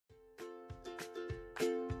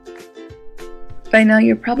By now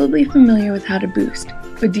you're probably familiar with how to boost,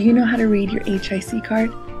 but do you know how to read your H.I.C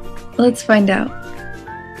card? Let's find out.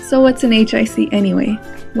 So what's an H.I.C anyway?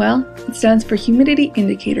 Well, it stands for Humidity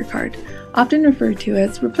Indicator Card, often referred to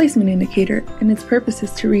as replacement indicator, and its purpose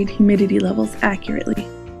is to read humidity levels accurately.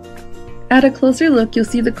 At a closer look, you'll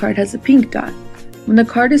see the card has a pink dot. When the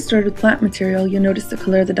card is stored with plant material, you'll notice the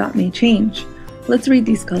color of the dot may change. Let's read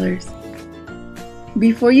these colors.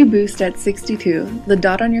 Before you boost at 62, the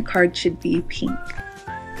dot on your card should be pink.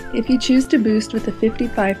 If you choose to boost with a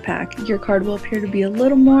 55 pack, your card will appear to be a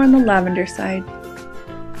little more on the lavender side.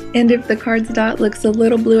 And if the card's dot looks a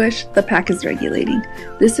little bluish, the pack is regulating.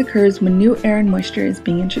 This occurs when new air and moisture is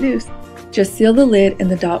being introduced. Just seal the lid and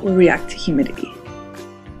the dot will react to humidity.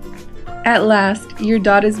 At last, your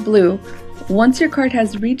dot is blue. Once your card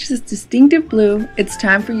has reached this distinctive blue, it's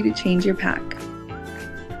time for you to change your pack.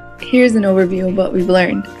 Here's an overview of what we've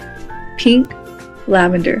learned. Pink,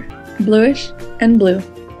 lavender, bluish, and blue.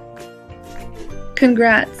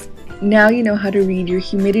 Congrats! Now you know how to read your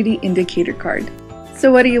humidity indicator card.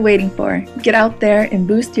 So what are you waiting for? Get out there and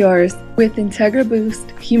boost yours with Integra Boost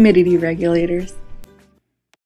humidity regulators.